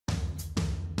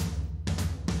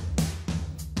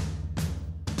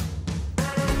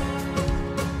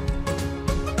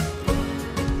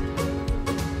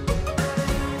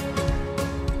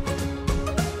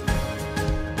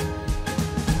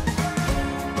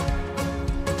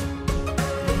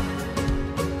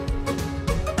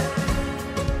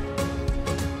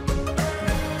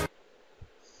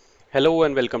Hello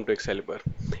and welcome to Excalibur.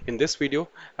 In this video,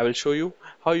 I will show you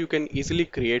how you can easily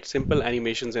create simple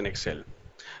animations in Excel.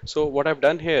 So what I've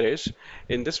done here is,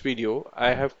 in this video,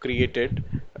 I have created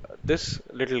this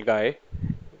little guy,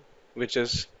 which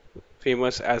is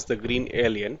famous as the green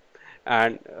alien.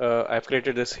 And I've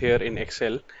created this here in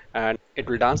Excel, and it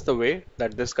will dance the way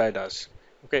that this guy does.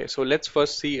 Okay, so let's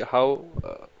first see how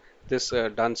this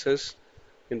dances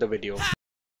in the video.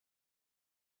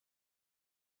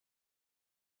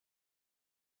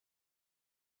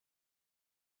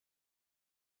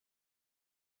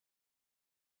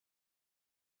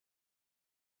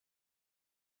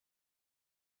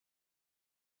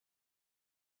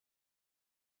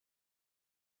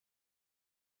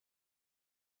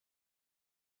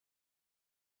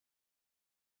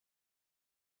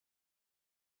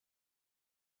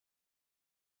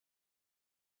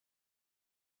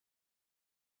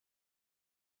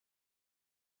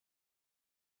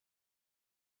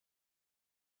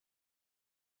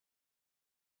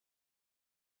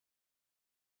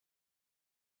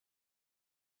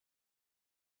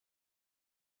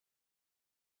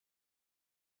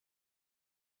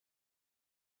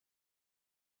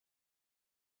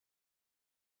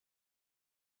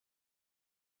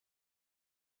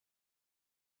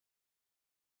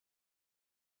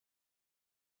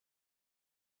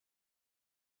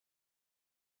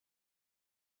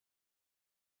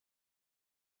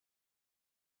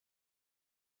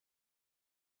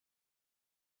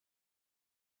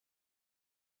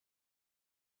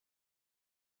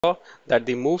 That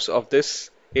the moves of this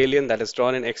alien that is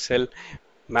drawn in Excel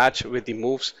match with the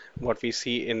moves what we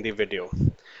see in the video.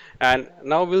 And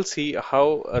now we'll see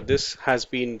how this has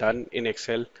been done in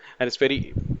Excel, and it's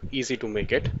very easy to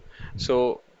make it.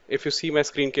 So if you see my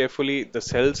screen carefully, the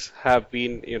cells have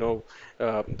been,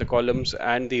 the columns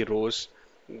and the rows.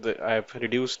 I've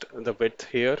reduced the width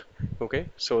here, okay,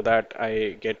 so that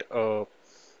I get a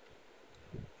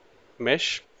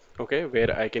mesh, okay,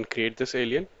 where I can create this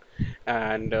alien.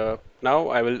 And now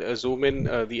I will zoom in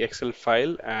the Excel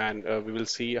file, and we will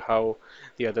see how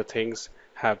the other things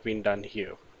have been done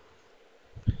here.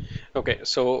 Okay,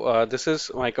 so this is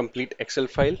my complete Excel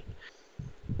file,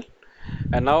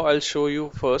 and now I'll show you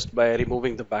first by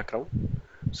removing the background.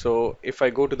 So if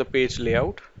I go to the page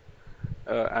layout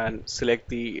and select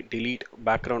the delete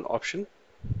background option,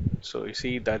 so you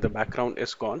see that the background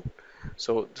is gone.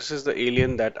 So this is the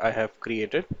alien that I have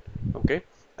created, okay,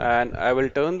 and I will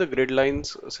turn the grid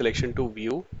lines selection to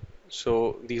view.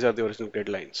 So these are the original grid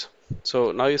lines.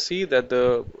 So now you see that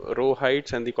the row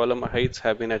heights and the column heights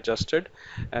have been adjusted,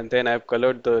 and then I've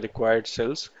colored the required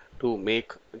cells to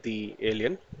make the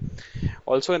alien.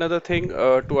 Also, another thing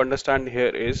to understand here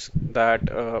is that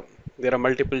there are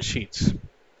multiple sheets.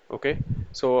 Okay,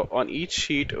 so on each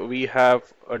sheet we have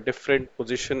a different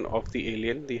position of the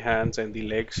alien, the hands and the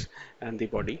legs and the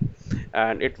body,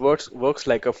 and it works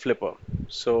like a flipper.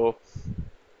 So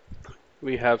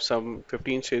we have some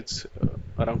 15 sheets,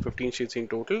 around 15 sheets in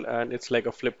total, and it's like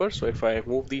a flipper. So if I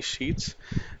move these sheets,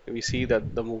 we see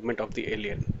that the movement of the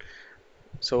alien.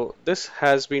 So this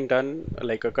has been done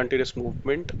like a continuous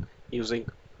movement using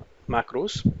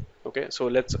macros. Okay, so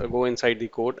let's go inside the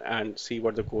code and see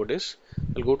what the code is.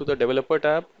 I'll go to the developer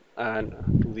tab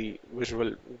and to the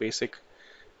Visual Basic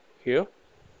here.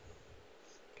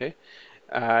 Okay,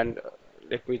 and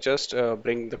let me just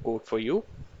bring the code for you.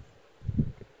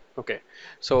 Okay,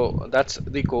 so that's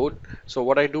the code. So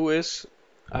what I do is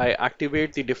I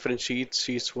activate the different sheets,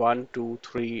 sheets 1, 2,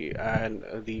 3, and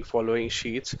the following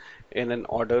sheets in an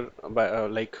order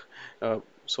by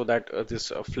so that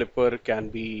this flipper can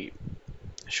be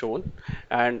shown.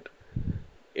 And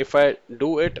if I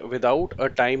do it without a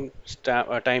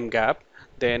time gap,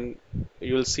 then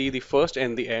you'll see the first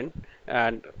and the end,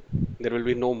 and there will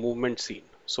be no movement seen.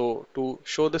 So to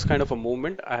show this kind of a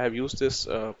movement, I have used this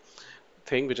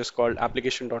thing which is called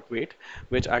application.wait,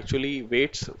 which actually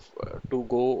waits to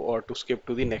go or to skip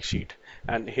to the next sheet.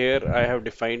 And here I have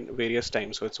defined various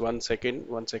times. So it's 1 second,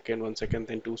 1 second, 1 second,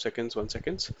 then 2 seconds, 1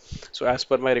 seconds. So as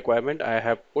per my requirement, I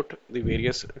have put the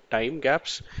various time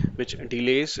gaps which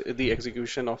delays the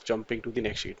execution of jumping to the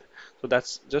next sheet. So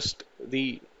that's just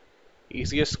the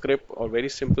easiest script or very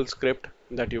simple script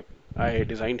that you I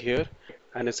designed here,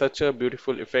 and it's such a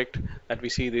beautiful effect that we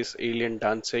see this alien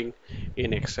dancing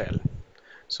in Excel.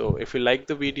 So if you like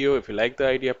the video, if you like the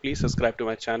idea, please subscribe to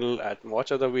my channel and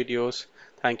watch other videos.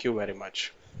 Thank you very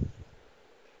much.